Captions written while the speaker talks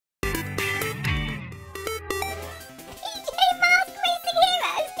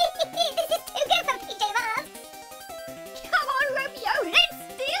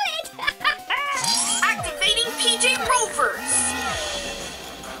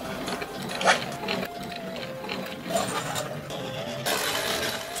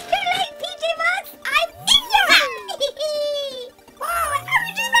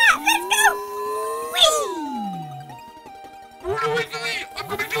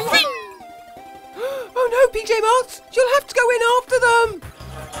PJ Masks! You'll have to go in after them!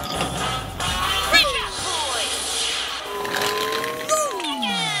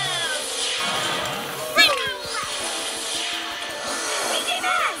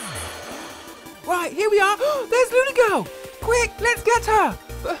 Right, here we are. There's Luna Girl. Quick, let's get her.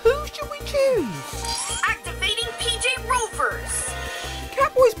 But who should we choose? Activating PJ Rovers.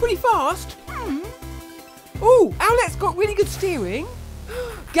 Catboy's pretty fast. Oh, Owlette's got really good steering.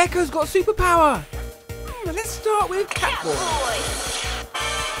 Gekko's got superpower. Let's start with Catboy.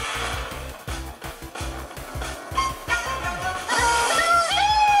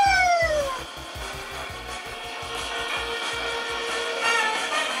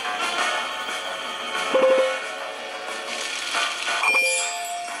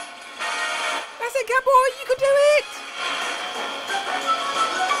 That's it, Catboy, you can do it!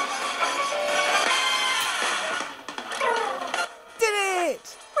 Did it!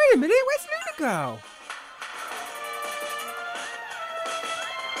 Wait a minute, where's Luna Girl?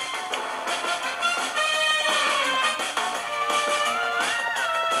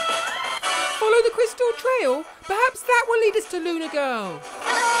 Follow the crystal trail. Perhaps that will lead us to Luna Girl.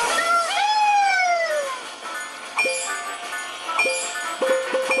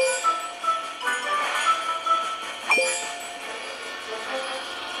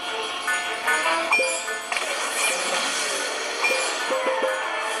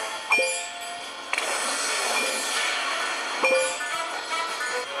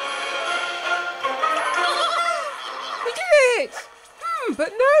 We did it!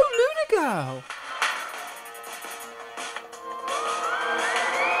 But no Luna Girl.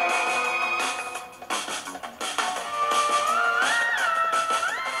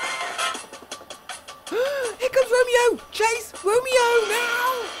 Here comes Romeo! Chase! Romeo now!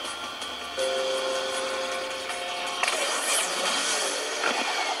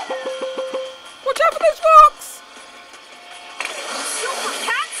 Watch out for those rocks! Super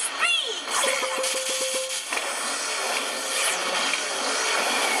Cat Speed.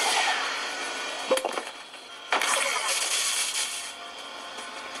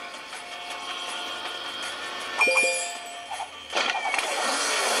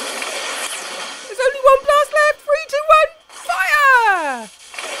 There's only one blast left! 3, 2, 1, fire!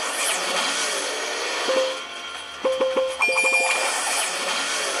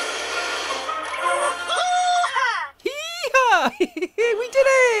 Hee-haw! We did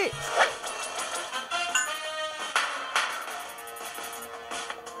it!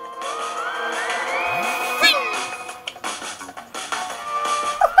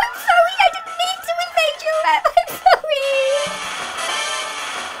 I'm sorry, I didn't mean to invade your lap. I'm sorry.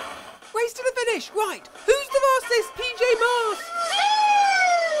 Race to the finish! Right, who's the fastest? PJ Masks!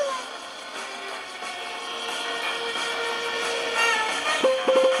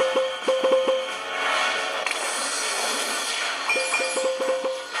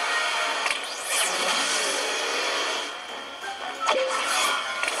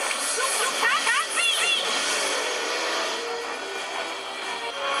 Super Cat Speed.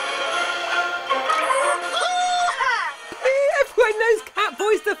 Everyone knows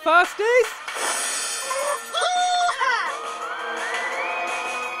Catboy's the fastest!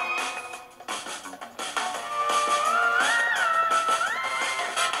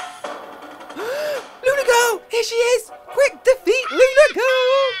 Luna Girl! Here she is! Quick, defeat Luna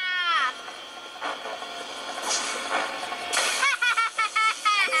Girl!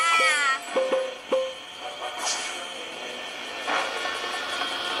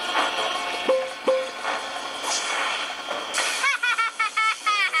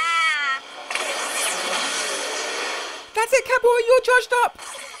 That's it, Catboy, you're charged up!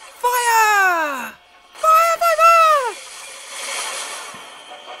 Fire! Fire, fire, fire!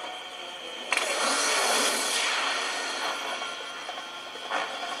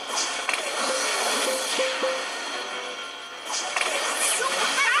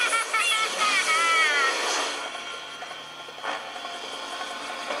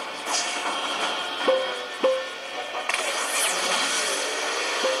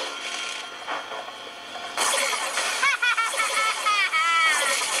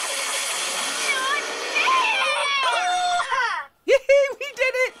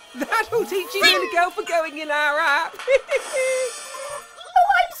 That'll teach you, Luna Girl, for going in our app. Oh,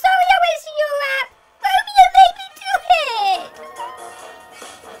 I'm sorry I was in your lap. Romeo made me do it.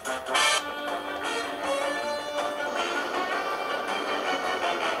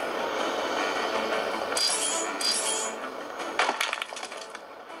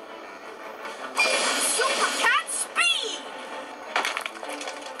 Super Cat Speed.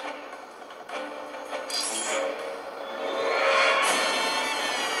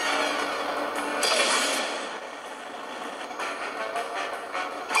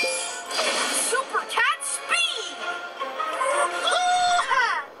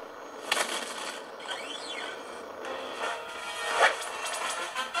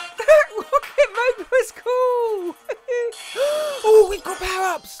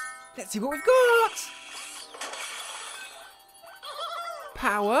 power-ups. Let's see what we've got.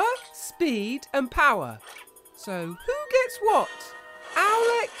 Power, speed and power. So who gets what?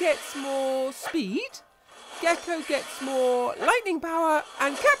 Owlette gets more speed, Gekko gets more lightning power,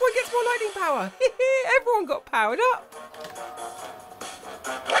 and Catboy gets more lightning power. Everyone got powered up.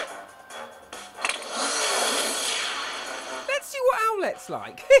 Let's see what Owlette's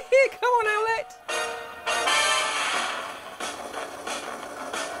like. Come on, Owlette.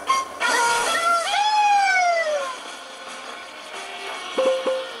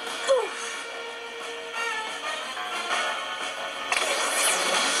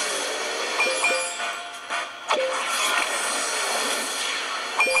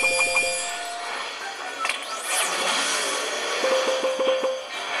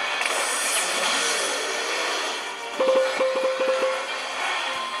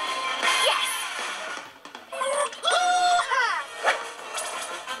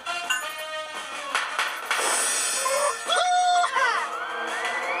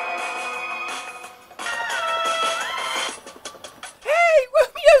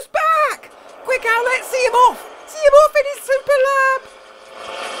 Owlette, see him off! See him off in his super lab!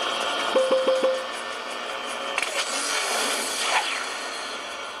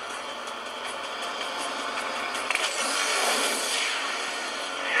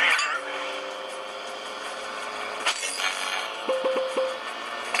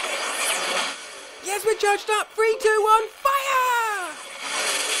 Yes, we're charged up! 3, 2, 1, fire!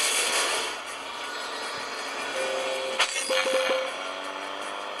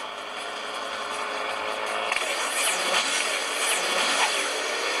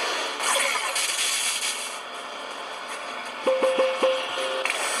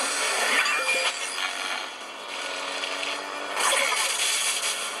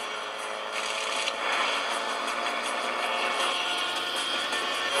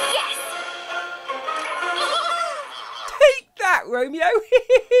 Romeo,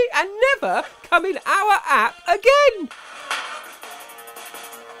 and never come in our app again.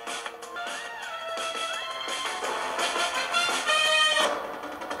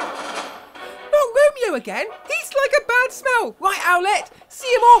 Not Romeo again. He's like a bad smell. Right, Owlette, see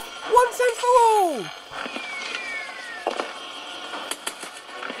him off once and for all.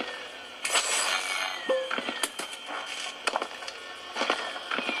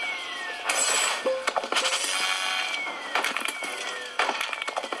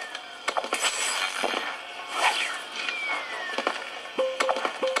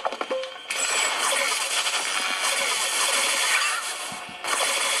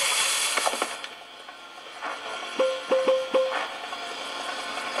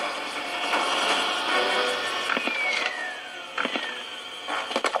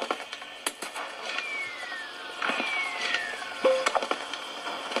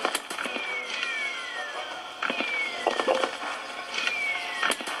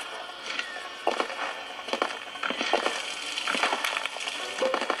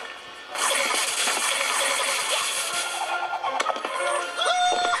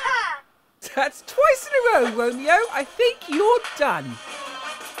 That's twice in a row, Romeo. I think you're done.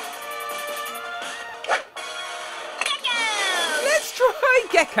 Gekko! Let's try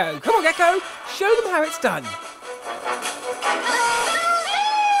Gekko. Come on, Gekko. Show them how it's done.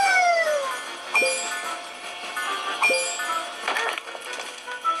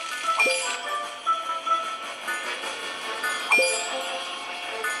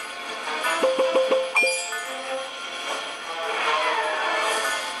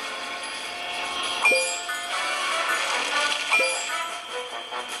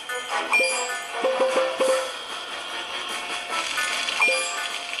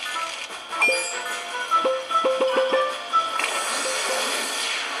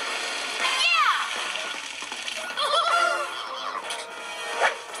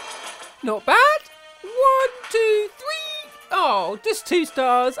 Not bad. 1, 2, 3. Oh, just 2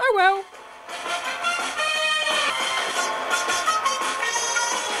 stars. Oh well.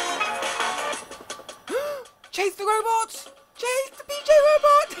 Chase the robots. Chase the PJ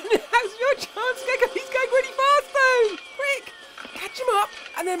robot. Now's your chance, Gekko. He's going really fast though. Quick, catch him up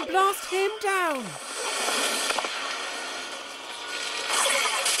and then blast him down.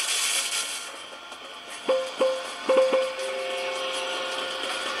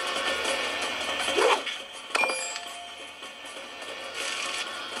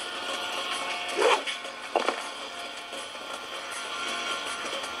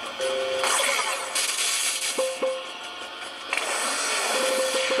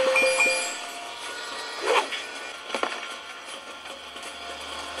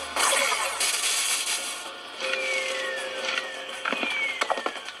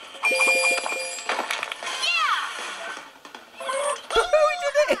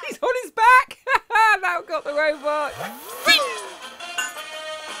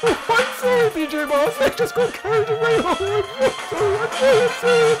 Oh, I'm sorry, PJ Boss. I just got carried away. I'm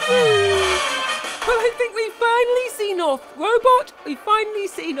sorry. Well, I think we've finally seen off Robot, we've finally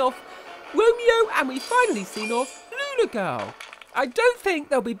seen off Romeo, and we've finally seen off Luna Girl. I don't think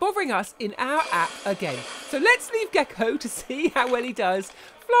they'll be bothering us in our app again. So let's leave Gekko to see how well he does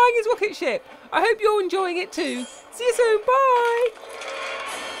flying his rocket ship. I hope you're enjoying it too. See you soon. Bye.